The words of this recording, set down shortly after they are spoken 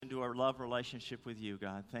into a love relationship with you,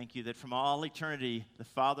 God. Thank you that from all eternity, the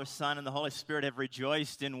Father, Son, and the Holy Spirit have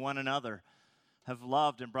rejoiced in one another, have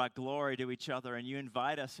loved and brought glory to each other, and you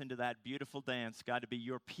invite us into that beautiful dance, God, to be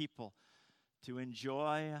your people, to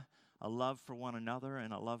enjoy a love for one another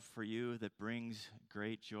and a love for you that brings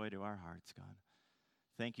great joy to our hearts, God.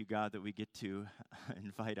 Thank you, God, that we get to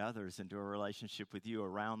invite others into a relationship with you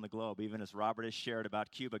around the globe. Even as Robert has shared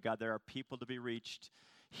about Cuba, God, there are people to be reached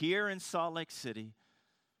here in Salt Lake City,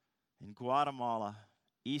 in Guatemala,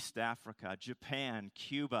 East Africa, Japan,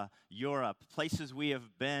 Cuba, Europe, places we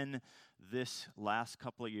have been this last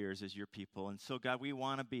couple of years as your people. And so, God, we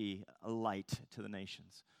want to be a light to the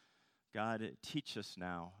nations. God, teach us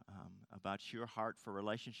now about your heart for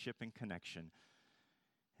relationship and connection.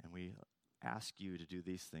 And we ask you to do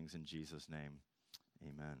these things in Jesus' name.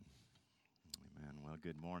 Amen. Amen. Well,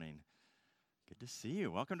 good morning. Good to see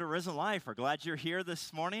you. Welcome to Risen Life. We're glad you're here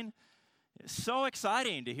this morning. It's so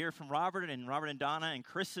exciting to hear from Robert and Donna and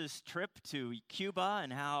Chris's trip to Cuba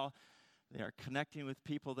and how they are connecting with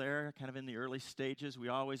people there, kind of in the early stages. We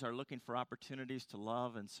always are looking for opportunities to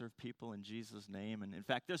love and serve people in Jesus' name. And in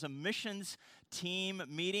fact, there's a missions team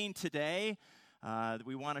meeting today.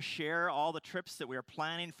 We want to share all the trips that we are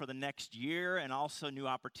planning for the next year and also new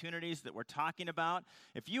opportunities that we're talking about.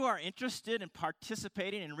 If you are interested in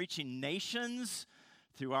participating in reaching nations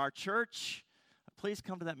through our church, please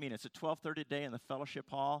come to that meeting. It's at 12:30 today in the fellowship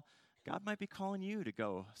hall. God might be calling you to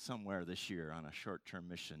go somewhere this year on a short-term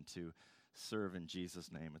mission to serve in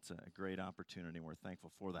Jesus' name. It's a great opportunity, and we're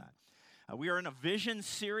thankful for that. We are in a vision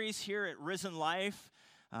series here at Risen Life.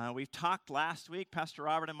 We've talked last week, Pastor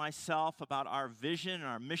Robert and myself, about our vision and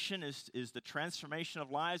our mission is the transformation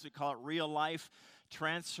of lives. We call it real life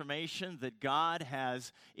transformation, that God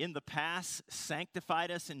has in the past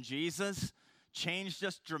sanctified us in Jesus, changed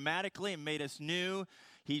us dramatically and made us new.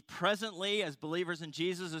 He presently, as believers in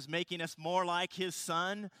Jesus, is making us more like his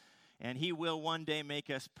Son, and he will one day make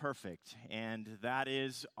us perfect. And that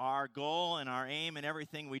is our goal and our aim in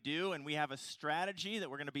everything we do. And we have a strategy that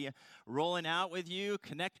we're going to be rolling out with you,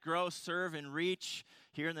 connect, grow, serve, and reach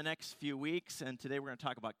here in the next few weeks. And today we're going to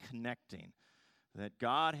talk about connecting, that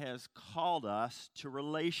God has called us to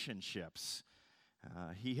relationships.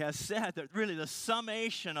 He has said that really the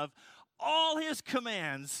summation of all his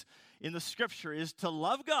commands in the Scripture is to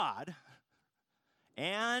love God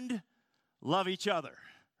and love each other.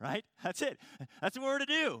 Right? That's it. That's what we're to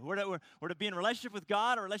do. We're to be in a relationship with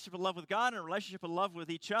God, a relationship of love with God, and a relationship of love with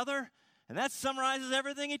each other. And that summarizes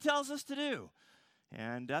everything he tells us to do.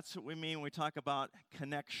 And that's what we mean when we talk about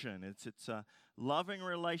connection. It's a loving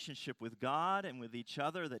relationship with God and with each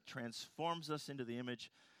other that transforms us into the image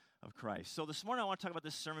of Christ. So this morning I want to talk about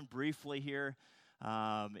this sermon briefly here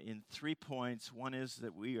in 3 points. One is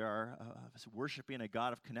that we are worshiping a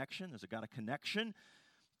God of connection. There's a God of connection.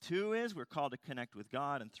 2 is we're called to connect with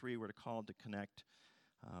God, and 3, we're called to connect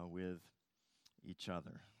with each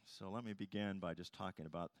other. So let me begin by just talking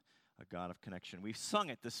about a God of connection. We sung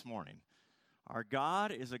it this morning. Our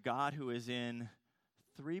God is a God who is in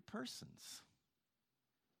 3 persons.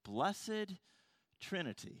 Blessed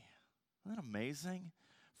Trinity. Isn't that amazing?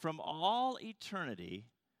 From all eternity,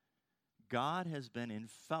 God has been in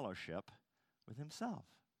fellowship with himself.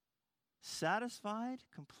 Satisfied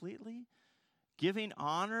completely, giving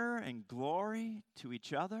honor and glory to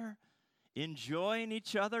each other, enjoying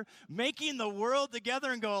each other, making the world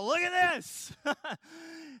together and go, look at this,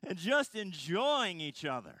 and just enjoying each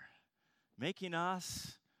other, making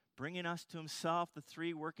us, bringing us to himself, the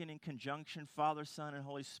 3 working in conjunction, Father, Son, and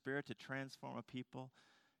Holy Spirit, to transform a people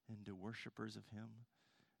into worshipers of him.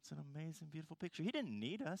 It's an amazing, beautiful picture. He didn't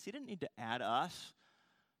need us. He didn't need to add us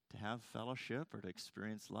to have fellowship or to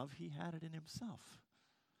experience love. He had it in himself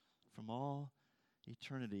from all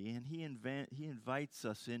eternity. And he invites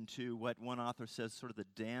us into what one author says, sort of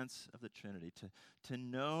the dance of the Trinity, to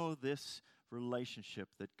know this relationship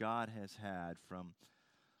that God has had from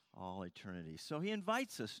all eternity. So he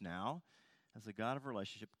invites us now, as a God of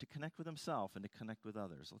relationship, to connect with himself and to connect with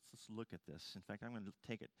others. Let's look at this. In fact, I'm going to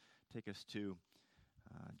take us to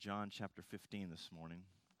John chapter 15 this morning.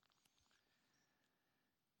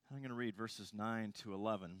 I'm going to read verses 9 to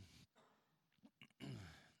 11.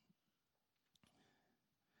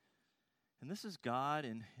 And this is God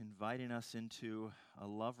inviting us into a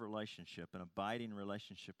love relationship, an abiding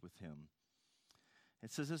relationship with him.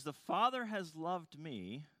 It says, as the Father has loved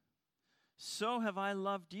me, so have I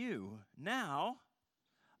loved you. Now,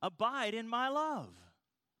 abide in my love.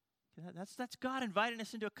 That's God inviting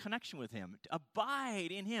us into a connection with him. Abide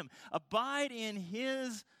in him. Abide in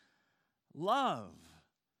his love.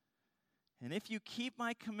 And if you keep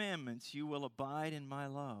my commandments, you will abide in my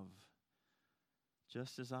love,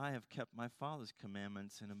 just as I have kept my Father's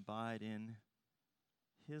commandments and abide in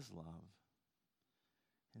his love.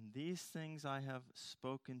 And these things I have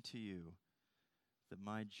spoken to you, that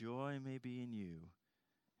my joy may be in you,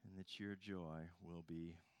 and that your joy will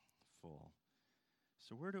be full.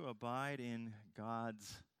 So we're to abide in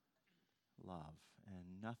God's love,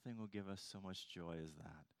 and nothing will give us so much joy as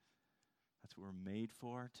that. That's what we're made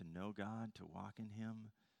for, to know God, to walk in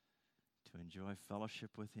him, to enjoy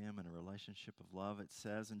fellowship with him in a relationship of love. It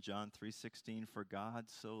says in John 3:16, for God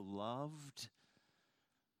so loved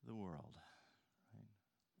the world,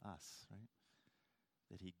 right? Us, right?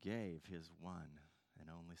 That he gave his one and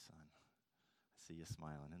only Son. I see you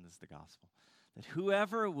smiling, and this is the gospel. That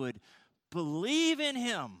whoever would believe in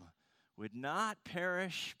him would not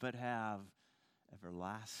perish but have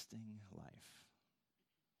everlasting life.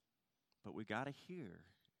 But we got to hear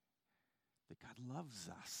that God loves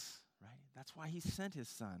us, right? That's why he sent his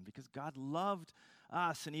Son, because God loved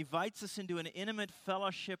us, and he invites us into an intimate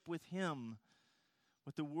fellowship with him.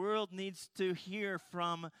 What the world needs to hear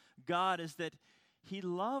from God is that he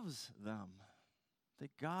loves them,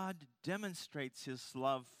 that God demonstrates his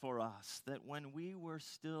love for us, that when we were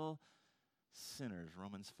still sinners,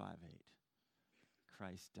 Romans 5:8,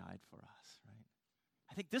 Christ died for us, right?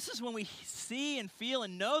 I think this is when we see and feel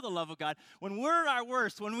and know the love of God, when we're at our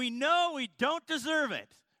worst, when we know we don't deserve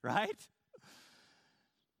it, right?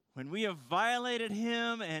 When we have violated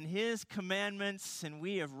him and his commandments, and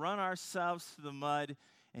we have run ourselves through the mud,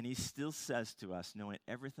 and he still says to us, knowing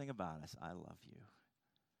everything about us, I love you.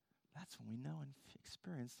 That's when we know and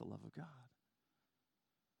experience the love of God.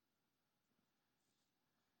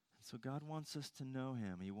 And so God wants us to know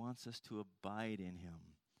him. He wants us to abide in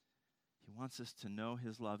him. He wants us to know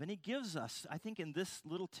his love. And he gives us, I think in this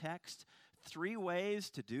little text, 3 ways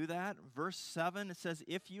to do that. Verse 7, it says,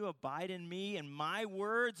 if you abide in me and my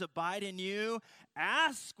words abide in you,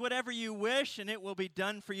 ask whatever you wish and it will be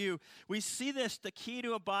done for you. We see this, the key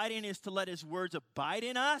to abiding is to let his words abide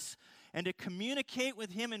in us and to communicate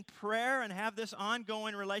with him in prayer and have this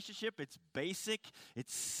ongoing relationship. It's basic,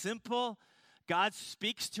 it's simple. God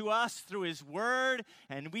speaks to us through his word,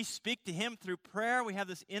 and we speak to him through prayer. We have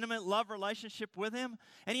this intimate love relationship with him,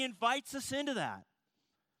 and he invites us into that.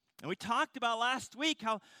 And we talked about last week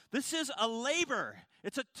how this is a labor.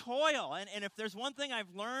 It's a toil. And if there's one thing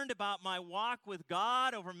I've learned about my walk with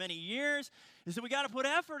God over many years, is that we got to put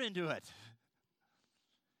effort into it.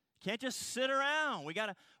 Can't just sit around. We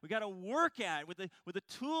got to work at it with the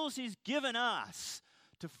tools he's given us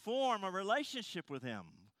to form a relationship with him.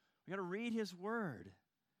 We got to read his word.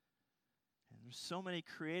 And there's so many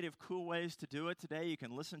creative, cool ways to do it today. You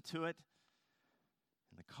can listen to it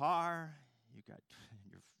in the car. You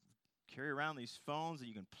carry around these phones and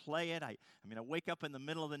you can play it. I wake up in the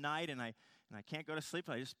middle of the night and I can't go to sleep.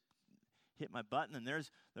 I just hit my button and there's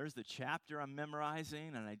the chapter I'm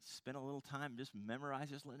memorizing, and I spend a little time just memorizing,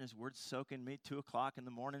 just letting his word soak in me. 2:00 in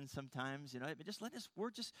the morning sometimes, just letting his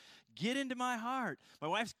word just get into my heart. My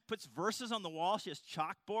wife puts verses on the wall. She has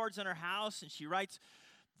chalkboards in her house, and she writes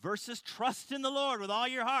verses. Trust in the Lord with all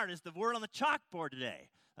your heart is the word on the chalkboard today.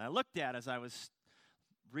 And I looked at it as I was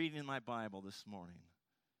reading my Bible this morning.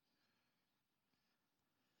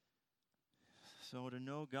 So to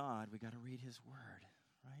know God, we got to read his word,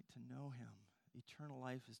 right? To know him. Eternal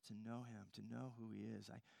life is to know him, to know who he is.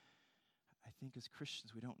 I think as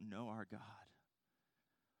Christians, we don't know our God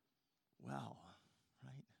well,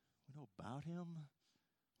 right? We know about him.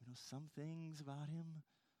 We know some things about him.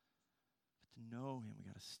 But to know him, we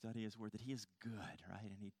got to study his word, that he is good, right?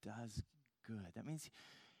 And he does good. That means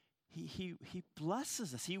He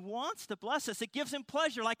blesses us. He wants to bless us. It gives him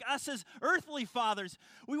pleasure, like us as earthly fathers.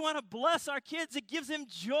 We want to bless our kids. It gives him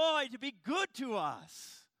joy to be good to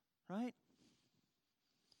us, right?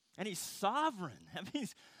 And he's sovereign. That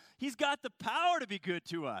means he's got the power to be good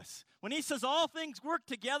to us. When he says all things work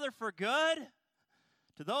together for good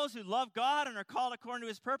to those who love God and are called according to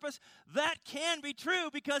his purpose, that can be true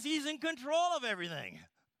because he's in control of everything.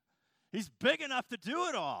 He's big enough to do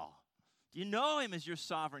it all. Do you know him as your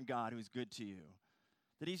sovereign God who's good to you?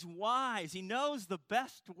 That he's wise. He knows the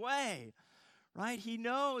best way, right? He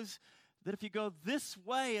knows that if you go this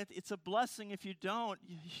way, it's a blessing. If you don't,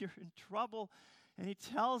 you're in trouble. And he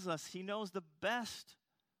tells us he knows the best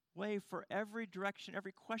way for every direction,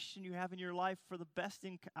 every question you have in your life, for the best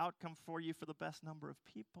outcome for you, for the best number of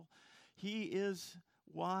people. He is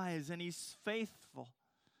wise and he's faithful,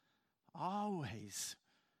 always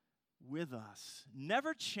with us,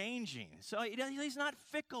 never changing. So he's not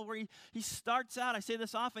fickle where he starts out, I say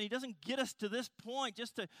this often, he doesn't get us to this point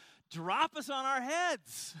just to drop us on our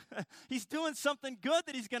heads. He's doing something good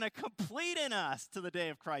that he's going to complete in us to the day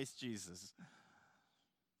of Christ Jesus.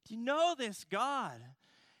 Do you know this God?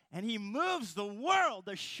 And he moves the world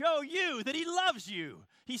to show you that he loves you.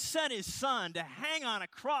 He sent his son to hang on a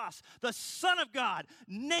cross, the Son of God,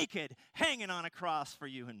 naked, hanging on a cross for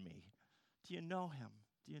you and me. Do you know him?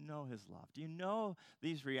 Do you know his love? Do you know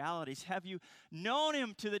these realities? Have you known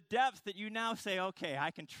him to the depth that you now say, okay,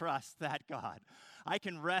 I can trust that God. I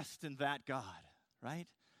can rest in that God, right?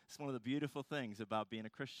 It's one of the beautiful things about being a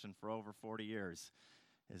Christian for over 40 years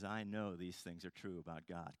is I know these things are true about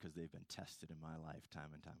God because they've been tested in my life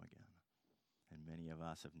time and time again. And many of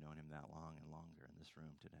us have known him that long and longer in this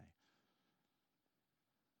room today.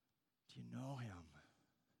 Do you know him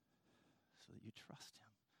so that you trust him?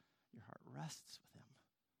 Your heart rests with him.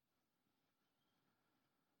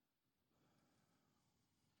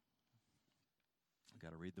 We've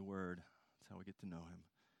got to read the word. That's how we get to know him.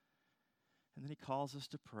 And then he calls us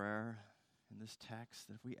to prayer in this text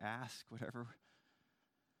that if we ask whatever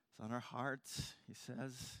is on our hearts, he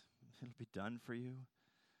says, it'll be done for you.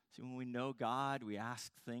 See, when we know God, we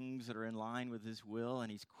ask things that are in line with his will,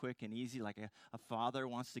 and he's quick and easy, like a father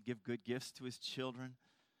wants to give good gifts to his children.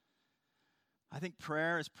 I think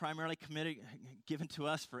prayer is primarily given to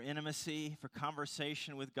us for intimacy, for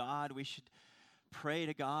conversation with God. We should pray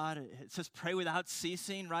to God. It says pray without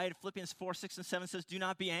ceasing, right? Philippians 4, 6, and 7 says, do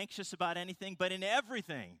not be anxious about anything, but in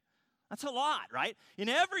everything. That's a lot, right? In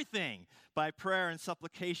everything, by prayer and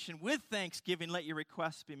supplication, with thanksgiving, let your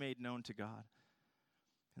requests be made known to God.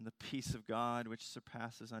 And the peace of God, which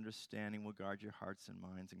surpasses understanding, will guard your hearts and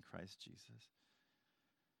minds in Christ Jesus.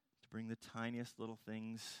 To bring the tiniest little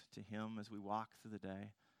things to him as we walk through the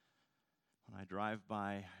day. When I drive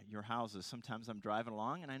by your houses, sometimes I'm driving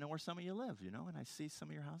along and I know where some of you live, and I see some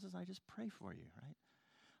of your houses, I just pray for you, right?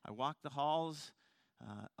 I walk the halls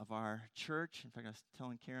of our church. In fact, I was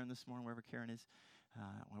telling Karen this morning, wherever Karen is,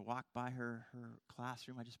 when I walk by her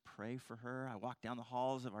classroom, I just pray for her. I walk down the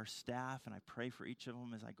halls of our staff, and I pray for each of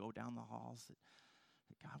them as I go down the halls, that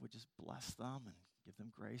God would just bless them and give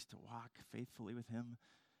them grace to walk faithfully with him.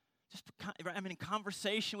 I'm in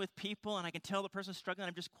conversation with people, and I can tell the person's struggling.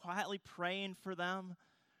 I'm just quietly praying for them.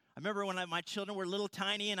 I remember when my children were little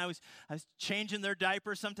tiny, and I was changing their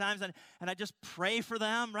diapers sometimes, and I just pray for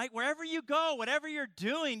them, right? Wherever you go, whatever you're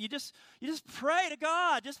doing, you just pray to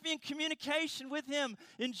God. Just be in communication with him.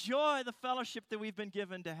 Enjoy the fellowship that we've been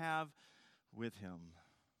given to have with him.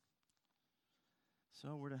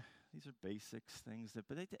 So these are basics, things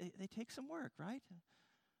but they take some work, right?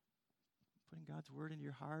 Putting God's word into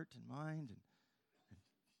your heart and mind and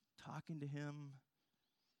talking to him.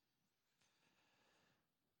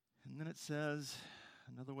 And then it says,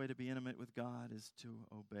 another way to be intimate with God is to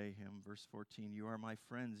obey him. Verse 14, you are my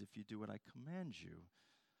friends if you do what I command you.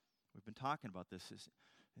 We've been talking about this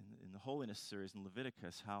in the Holiness series in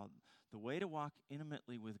Leviticus, how the way to walk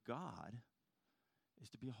intimately with God is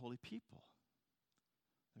to be a holy people.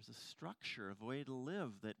 There's a structure of a way to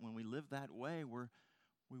live that when we live that way,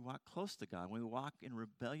 we walk close to God. When we walk in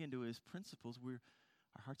rebellion to his principles,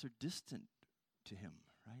 our hearts are distant to him,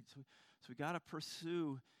 right? So we got to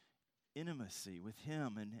pursue intimacy with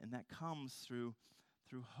him, and that comes through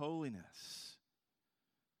holiness.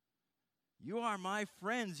 You are my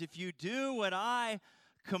friends if you do what I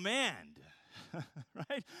command,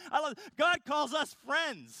 right? God calls us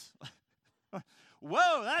friends.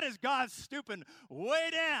 Whoa, that is God stooping way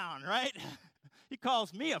down, right? He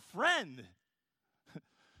calls me a friend.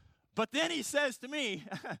 But then he says to me,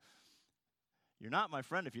 you're not my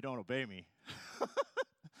friend if you don't obey me.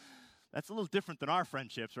 That's a little different than our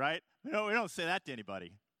friendships, right? We don't say that to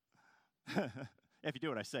anybody. If you do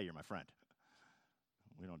what I say, you're my friend.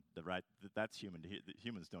 That's human.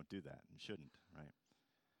 Humans don't do that and shouldn't, right?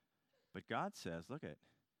 But God says,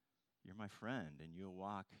 you're my friend and you'll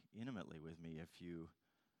walk intimately with me if you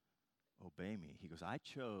obey me. He goes,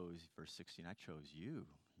 verse 16, I chose you.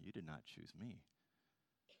 You did not choose me.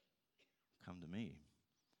 Come to me.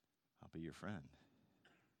 I'll be your friend.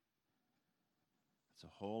 It's a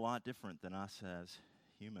whole lot different than us as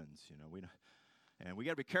humans, and we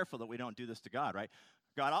got to be careful that we don't do this to God, right?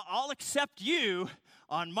 God, I'll accept you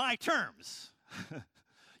on my terms.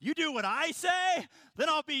 You do what I say, then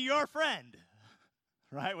I'll be your friend,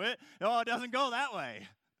 right? No, it doesn't go that way.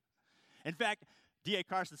 In fact, D.A.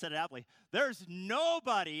 Carson said it aptly, there's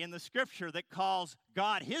nobody in the scripture that calls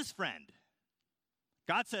God his friend.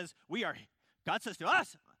 God says to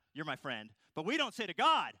us, you're my friend, but we don't say to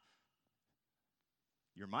God,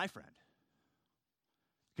 you're my friend.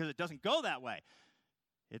 Because it doesn't go that way.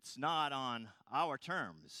 It's not on our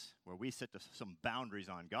terms where we set some boundaries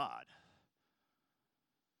on God.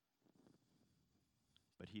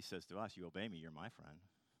 But he says to us, you obey me, you're my friend.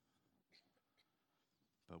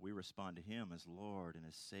 but we respond to him as Lord and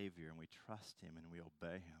as Savior, and we trust him and we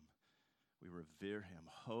obey him. We revere him.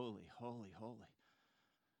 Holy, holy, holy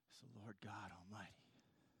is the Lord God Almighty,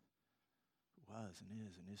 who was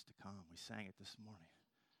and is to come. We sang it this morning.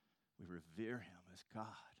 We revere him as God.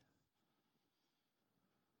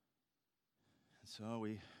 And so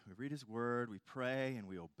we read his word, we pray, and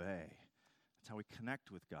we obey. That's how we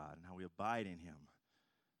connect with God and how we abide in him.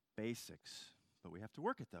 Basics, but we have to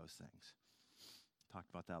work at those things. Talked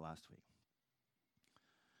about that last week.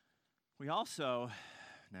 We also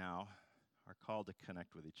now are called to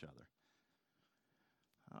connect with each other.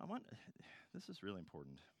 This is really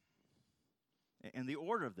important. And the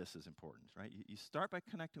order of this is important, right? You start by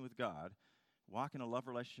connecting with God, walk in a love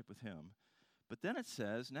relationship with him, but then it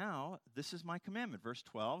says, now, this is my commandment, verse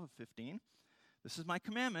 12 of 15. This is my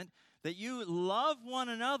commandment, that you love one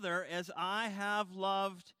another as I have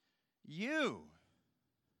loved you.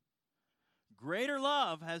 Greater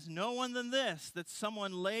love has no one than this, that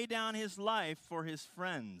someone lay down his life for his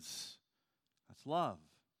friends. That's love.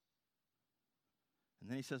 And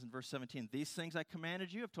then he says in verse 17, these things I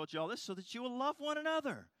commanded you, I've told you all this, so that you will love one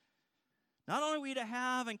another. Not only are we to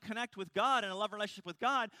have and connect with God in a love relationship with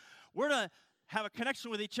God, we're to have a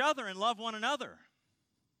connection with each other and love one another.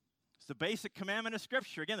 It's the basic commandment of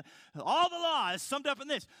Scripture. Again, all the law is summed up in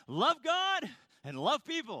this. Love God and love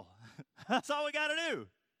people. That's all we got to do.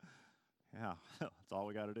 Yeah, that's all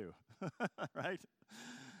we got to do. Right?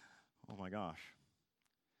 Oh my gosh.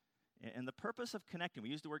 And the purpose of connecting, we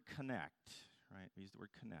use the word connect, right? We use the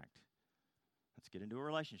word connect. Let's get into a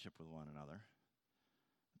relationship with one another.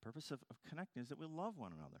 The purpose of connecting is that we love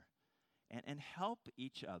one another and help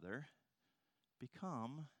each other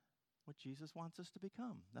become what Jesus wants us to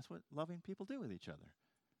become. That's what loving people do with each other,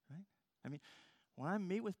 right? I mean, when I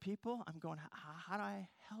meet with people, I'm going, how do I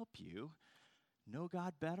help you know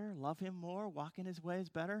God better, love him more, walk in his ways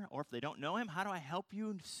better? Or if they don't know him, how do I help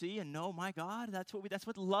you see and know my God? That's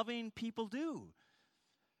what loving people do.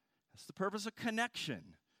 That's the purpose of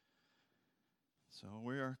connection. So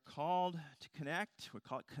we are called to connect. We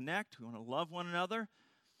call it connect. We want to love one another.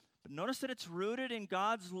 But notice that it's rooted in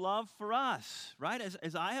God's love for us, right?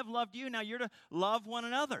 As I have loved you, now you're to love one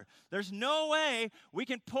another. There's no way we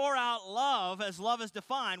can pour out love as love is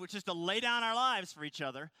defined, which is to lay down our lives for each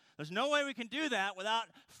other. There's no way we can do that without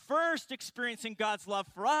first experiencing God's love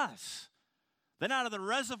for us. Then out of the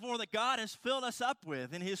reservoir that God has filled us up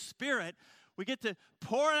with in his Spirit, we get to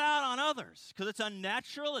pour it out on others because it's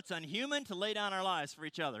unnatural, it's unhuman to lay down our lives for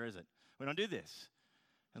each other, is it? We don't do this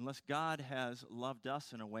unless God has loved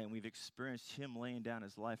us in a way and we've experienced him laying down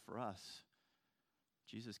his life for us.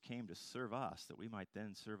 Jesus came to serve us that we might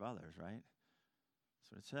then serve others, right?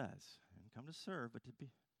 That's what it says. I didn't come to serve, but to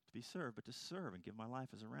be served, but to serve and give my life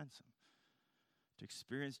as a ransom. To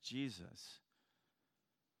experience Jesus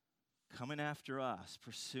coming after us,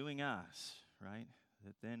 pursuing us, right?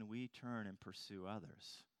 That then we turn and pursue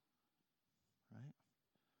others, right?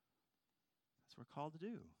 That's what we're called to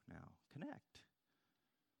do now. Connect.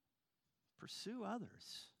 Pursue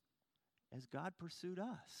others as God pursued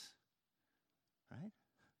us, right?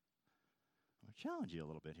 I'm going to challenge you a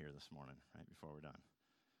little bit here this morning, right, before we're done.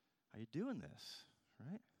 Are you doing this,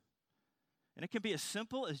 right? And it can be as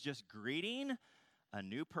simple as just greeting a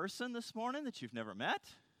new person this morning that you've never met,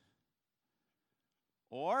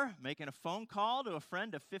 or making a phone call to a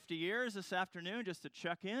friend of 50 years this afternoon just to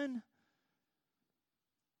check in.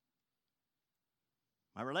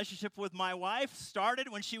 My relationship with my wife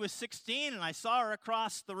started when she was 16, and I saw her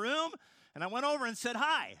across the room, and I went over and said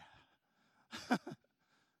hi. I've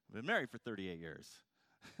been married for 38 years,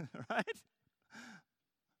 right?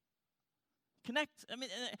 Connect, I mean,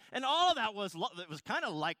 and all of that was kind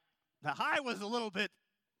of like, the hi was a little bit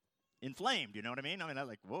inflamed, you know what I mean? I was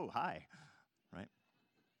like, whoa, hi, right?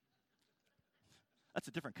 That's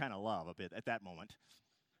a different kind of love a bit at that moment.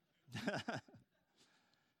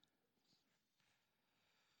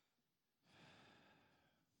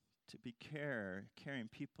 To be caring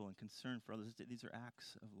people and concern for others, these are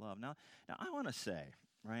acts of love. Now I want to say,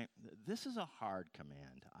 right, this is a hard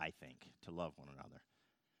command, I think, to love one another.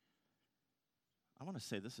 I want to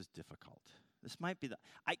say this is difficult. This might be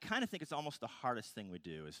I kind of think it's almost the hardest thing we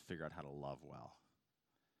do is figure out how to love well,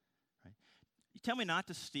 right? You tell me not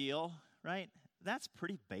to steal, right? That's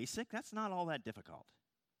pretty basic. That's not all that difficult,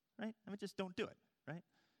 right? I mean, just don't do it, right?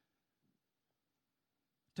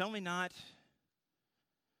 Tell me not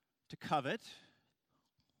to covet.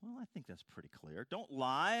 Well, I think that's pretty clear. Don't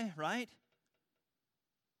lie, right?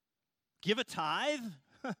 Give a tithe.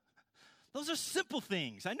 Those are simple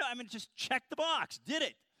things. I know, I mean, just check the box. Did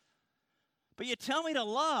it. But you tell me to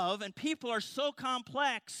love, and people are so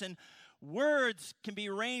complex, and words can be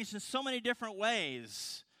arranged in so many different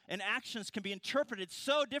ways, and actions can be interpreted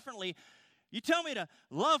so differently. You tell me to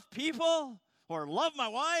love people or love my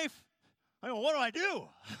wife, I mean, what do I do?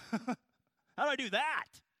 How do I do that?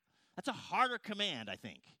 That's a harder command, I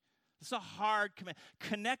think. It's a hard command.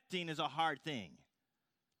 Connecting is a hard thing.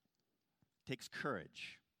 It takes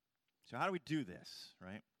courage. So how do we do this,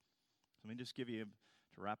 right? Let me just give you,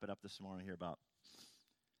 to wrap it up this morning here, about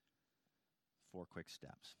 4 quick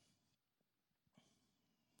steps.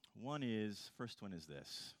 First one is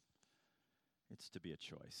this. It's to be a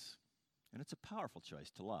choice. And it's a powerful choice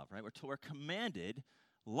to love, right? We're commanded,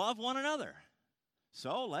 love one another.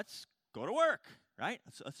 So let's go to work, right?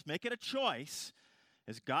 Let's make it a choice.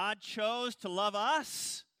 As God chose to love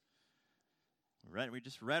us, we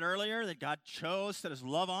just read earlier that God chose to set his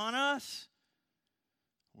love on us.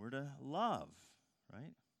 We're to love,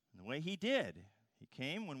 right? And the way he did. He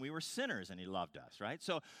came when we were sinners and he loved us, right?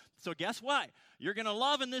 So guess what? You're going to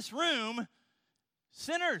love in this room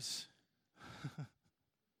sinners.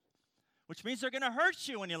 Which means they're going to hurt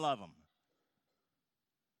you when you love them.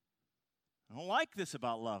 I don't like this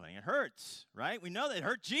about loving. It hurts, right? We know that it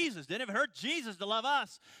hurt Jesus. Didn't it hurt Jesus to love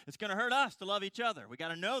us? It's going to hurt us to love each other. We got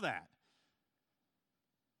to know that.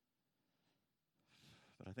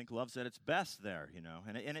 But I think love's at its best there,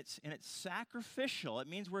 and it's sacrificial. It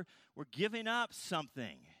means we're giving up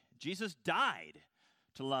something. Jesus died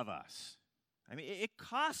to love us. I mean, it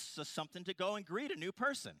costs us something to go and greet a new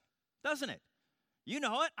person, doesn't it? You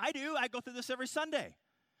know it. I do. I go through this every Sunday.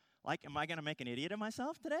 Like, am I going to make an idiot of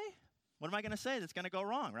myself today? What am I going to say that's going to go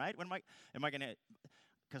wrong, right? Am I going to,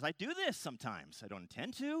 because I do this sometimes. I don't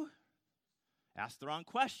intend to. Ask the wrong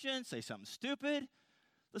question, say something stupid.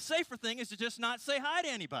 The safer thing is to just not say hi to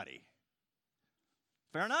anybody.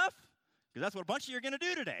 Fair enough? Because that's what a bunch of you are going to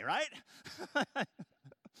do today, right?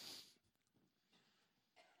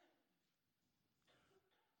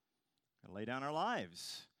 Lay down our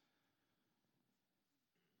lives.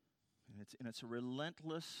 And it's a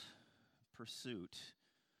relentless pursuit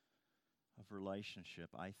of relationship,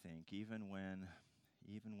 I think, even when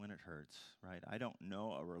it hurts, right? I don't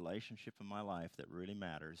know a relationship in my life that really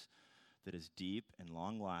matters, that is deep and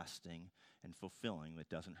long-lasting and fulfilling, that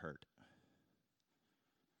doesn't hurt.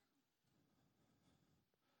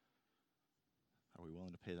 Are we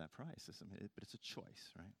willing to pay that price? But it's a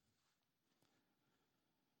choice, right?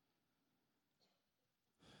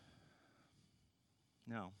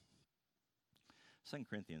 Now, 2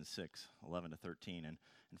 Corinthians 6, 11 to 13, and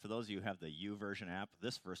for those of you who have the YouVersion app,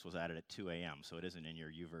 this verse was added at 2 a.m., so it isn't in your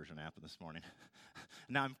YouVersion app this morning.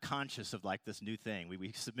 Now I'm conscious of this new thing.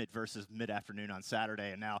 We submit verses mid-afternoon on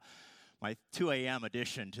Saturday, and now my 2 a.m.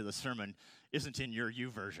 addition to the sermon isn't in your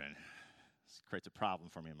YouVersion. This creates a problem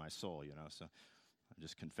for me in my soul, so I'm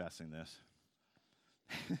just confessing this.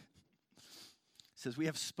 It says, we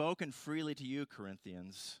have spoken freely to you,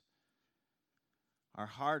 Corinthians. Our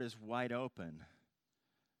heart is wide open.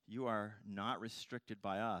 You are not restricted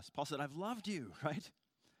by us. Paul said, I've loved you, right?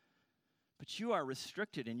 But you are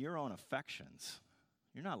restricted in your own affections.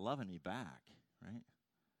 You're not loving me back, right?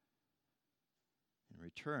 In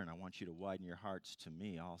return, I want you to widen your hearts to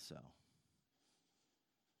me also.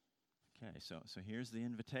 Okay, so here's the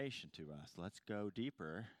invitation to us. Let's go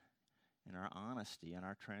deeper in our honesty and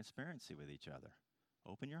our transparency with each other.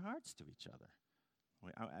 Open your hearts to each other.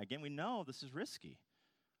 Again, we know this is risky.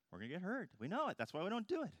 We're going to get hurt. We know it. That's why we don't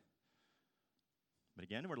do it. But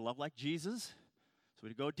again, we're to love like Jesus, so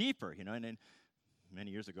we go deeper, And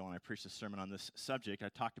many years ago when I preached a sermon on this subject, I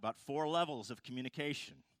talked about 4 levels of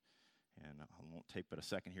communication. And I won't take but a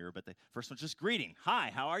second here, but the first one's just greeting.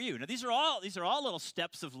 Hi, how are you? Now, these are all little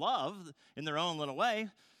steps of love in their own little way.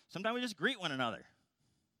 Sometimes we just greet one another.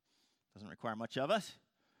 Doesn't require much of us.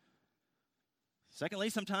 Secondly,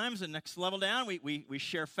 sometimes the next level down, we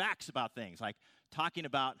share facts about things, like talking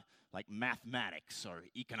about mathematics or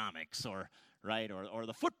economics or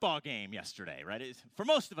the football game yesterday, right? For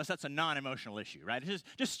most of us, that's a non-emotional issue, right? It's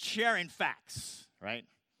just sharing facts, right?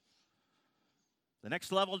 The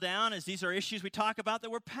next level down is these are issues we talk about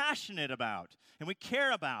that we're passionate about and we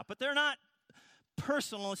care about, but they're not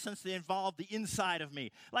personal in the sense they involve the inside of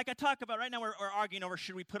me. Like I talk about right now, we're arguing over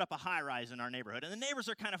should we put up a high-rise in our neighborhood, and the neighbors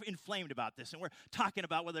are kind of inflamed about this, and we're talking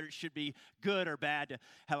about whether it should be good or bad to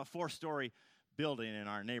have a 4-story building in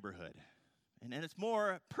our neighborhood. And it's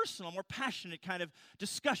more personal, more passionate kind of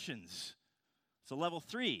discussions. So level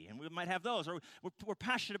 3, and we might have those. Or we're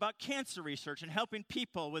passionate about cancer research and helping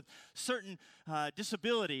people with certain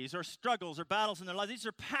disabilities or struggles or battles in their lives. These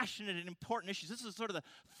are passionate and important issues. This is sort of the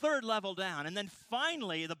 3rd level down. And then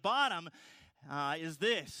finally, the bottom is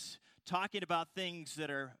this, talking about things that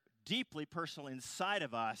are deeply personal inside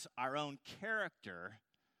of us, our own character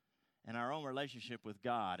and our own relationship with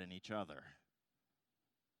God and each other.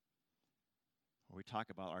 Where we talk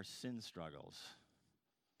about our sin struggles.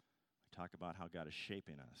 We talk about how God is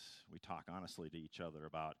shaping us. We talk honestly to each other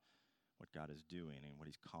about what God is doing and what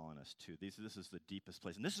he's calling us to. This is the deepest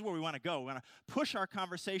place. And this is where we want to go. We want to push our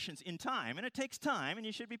conversations in time. And it takes time, and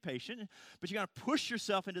you should be patient. But you got to push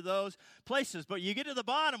yourself into those places. But you get to the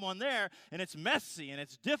bottom one there, and it's messy, and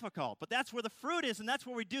it's difficult. But that's where the fruit is, and that's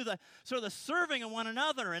where we do the sort of the serving of one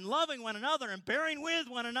another and loving one another and bearing with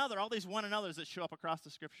one another. All these one another's that show up across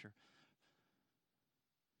the Scripture.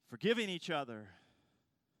 Forgiving each other.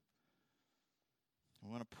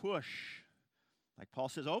 We want to push. Like Paul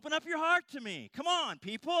says, open up your heart to me. Come on,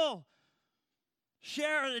 people.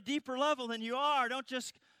 Share at a deeper level than you are. Don't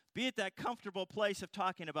just be at that comfortable place of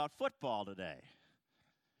talking about football today.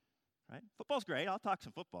 Right? Football's great. I'll talk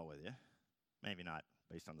some football with you. Maybe not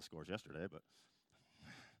based on the scores yesterday, but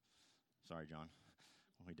sorry, John.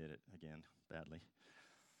 We did it again badly.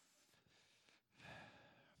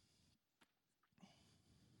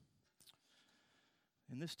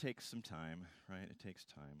 And this takes some time, right? It takes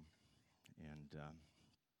time. And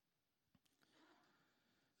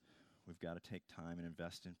we've got to take time and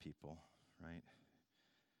invest in people, right?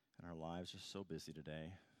 And our lives are so busy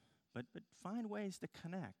today. But find ways to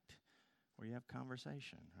connect where you have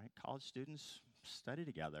conversation, right? College students study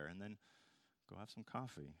together and then go have some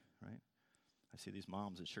coffee, right? I see these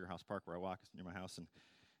moms at Sugar House Park where I walk. It's near my house, and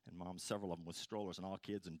moms, several of them with strollers and all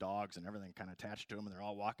kids and dogs and everything kind of attached to them, and they're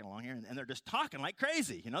all walking along here, and they're just talking like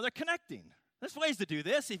crazy. You know, they're connecting. There's ways to do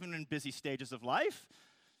this, even in busy stages of life.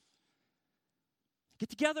 Get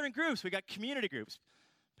together in groups. We got community groups.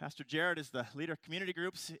 Pastor Jared is the leader of community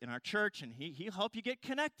groups in our church, and he'll help you get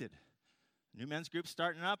connected. New men's group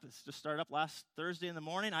starting up. It's just started up last Thursday in the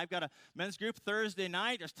morning. I've got a men's group Thursday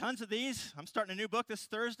night. There's tons of these. I'm starting a new book this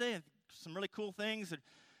Thursday. Some really cool things that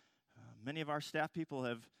many of our staff people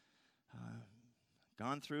have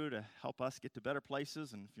gone through to help us get to better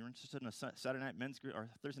places. And if you're interested in a Saturday night men's group or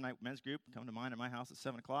Thursday night men's group, come to mine at my house at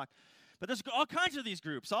 7 o'clock. But there's all kinds of these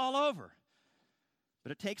groups all over.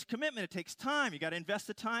 But it takes commitment. It takes time. You got to invest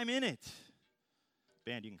the time in it.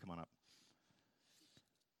 Band, you can come on up.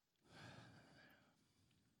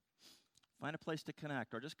 Find a place to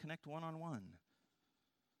connect, or just connect one-on-one.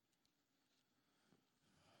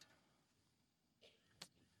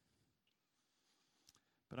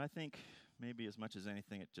 But I think maybe as much as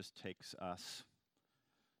anything, it just takes us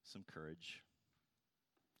some courage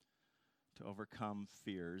to overcome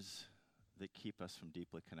fears that keep us from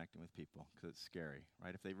deeply connecting with people, because it's scary,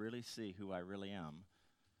 right? If they really see who I really am,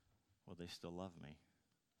 will they still love me,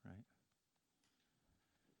 right?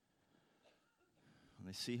 When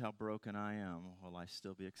they see how broken I am, will I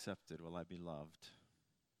still be accepted? Will I be loved?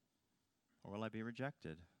 Or will I be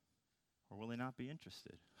rejected? Or will they not be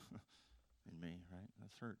interested in me, right?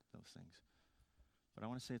 That's hurt, those things. But I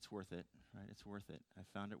want to say it's worth it, right? It's worth it. I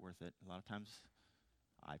found it worth it. A lot of times,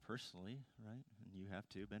 I personally, right, and you have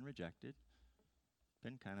too, been rejected,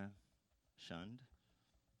 been kind of shunned.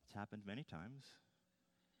 It's happened many times.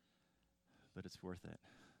 But it's worth it.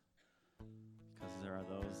 Because there are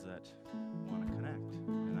those that want to connect,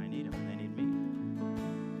 and I need them, and they need me.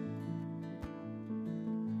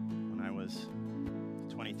 When I was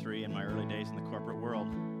 23 in my early days in the corporate world,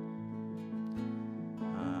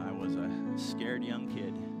 I was a scared young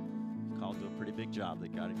kid called to a pretty big job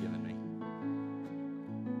that God had given me.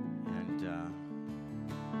 And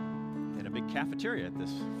they had a big cafeteria at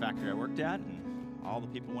this factory I worked at, and all the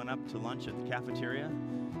people went up to lunch at the cafeteria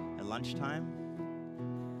at lunchtime.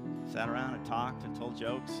 Sat around and talked and told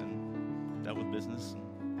jokes and dealt with business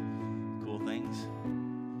and cool things.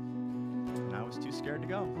 And I was too scared to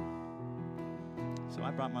go. So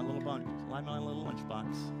I brought my little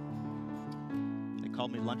lunchbox. They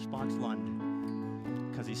called me Lunchbox Lund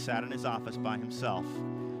because he sat in his office by himself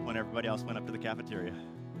when everybody else went up to the cafeteria.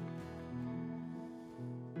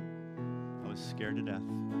 I was scared to death.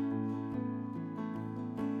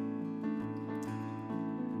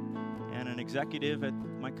 And an executive at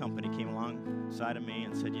my company came alongside of me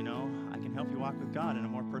and said, you know, I can help you walk with God in a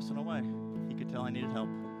more personal way. He could tell I needed help.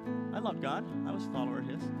 I loved God. I was a follower of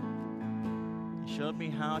his. He showed me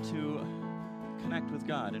how to connect with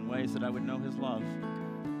God in ways that I would know his love,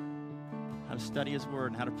 how to study his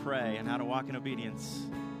word, and how to pray, and how to walk in obedience.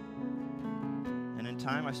 And in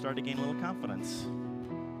time, I started to gain a little confidence.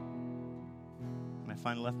 And I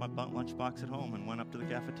finally left my lunchbox at home and went up to the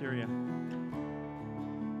cafeteria. And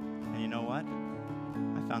you know what?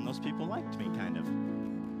 I found those people liked me, kind of.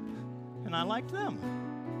 And I liked them.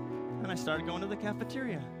 And I started going to the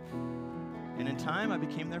cafeteria. And in time, I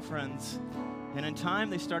became their friends. And in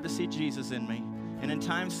time, they started to see Jesus in me. And in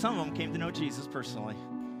time, some of them came to know Jesus personally.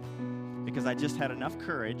 Because I just had enough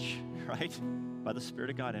courage, right, by the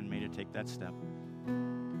Spirit of God in me to take that step.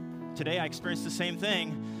 Today, I experienced the same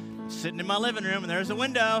thing. I'm sitting in my living room, and there's a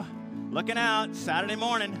window, looking out, Saturday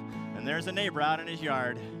morning, and there's a neighbor out in his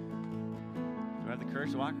yard. Do I have the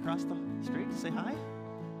courage to walk across the street and say hi?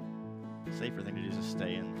 The safer thing to do is just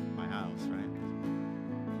stay in my house, right?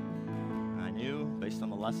 And I knew, based on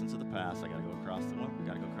the lessons of the past, I got to go across the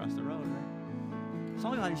road, right? So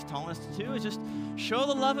all God He's telling us to do is just show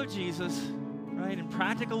the love of Jesus, right, in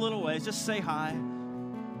practical little ways. Just say hi.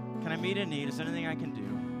 Can I meet a need? Is there anything I can do?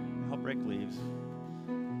 Help break leaves.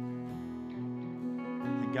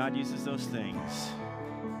 And God uses those things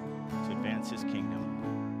to advance His kingdom.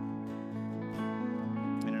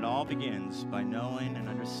 And it all begins by knowing and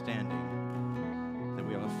understanding that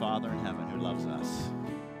we have a Father in heaven who loves us,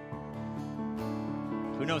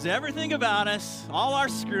 who knows everything about us, all our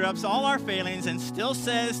screw-ups, all our failings, and still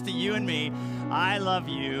says to you and me, I love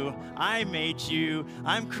you, I made you,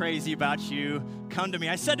 I'm crazy about you, come to me.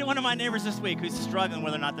 I said to one of my neighbors this week who's struggling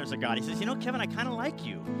whether or not there's a God, he says, Kevin, I kind of like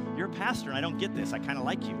you. You're a pastor, and I don't get this. I kind of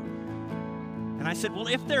like you. And I said, well,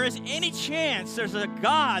 if there is any chance there's a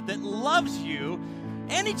God that loves you,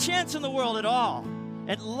 any chance in the world at all,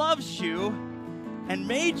 and loves you and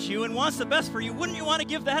made you and wants the best for you, wouldn't you want to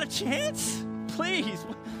give that a chance? Please.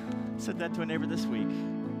 I said that to a neighbor this week.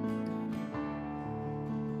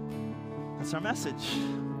 That's our message.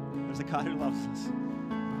 There's a God who loves us.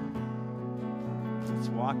 Let's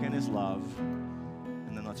walk in His love,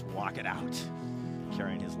 and then let's walk it out,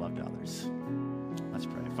 carrying His love to others. Let's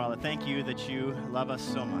pray. Father, thank you that you love us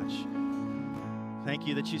so much. Thank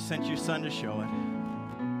you that you sent your Son to show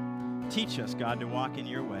it. Teach us, God, to walk in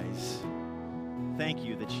your ways. Thank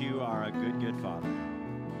you that you are a good, good Father.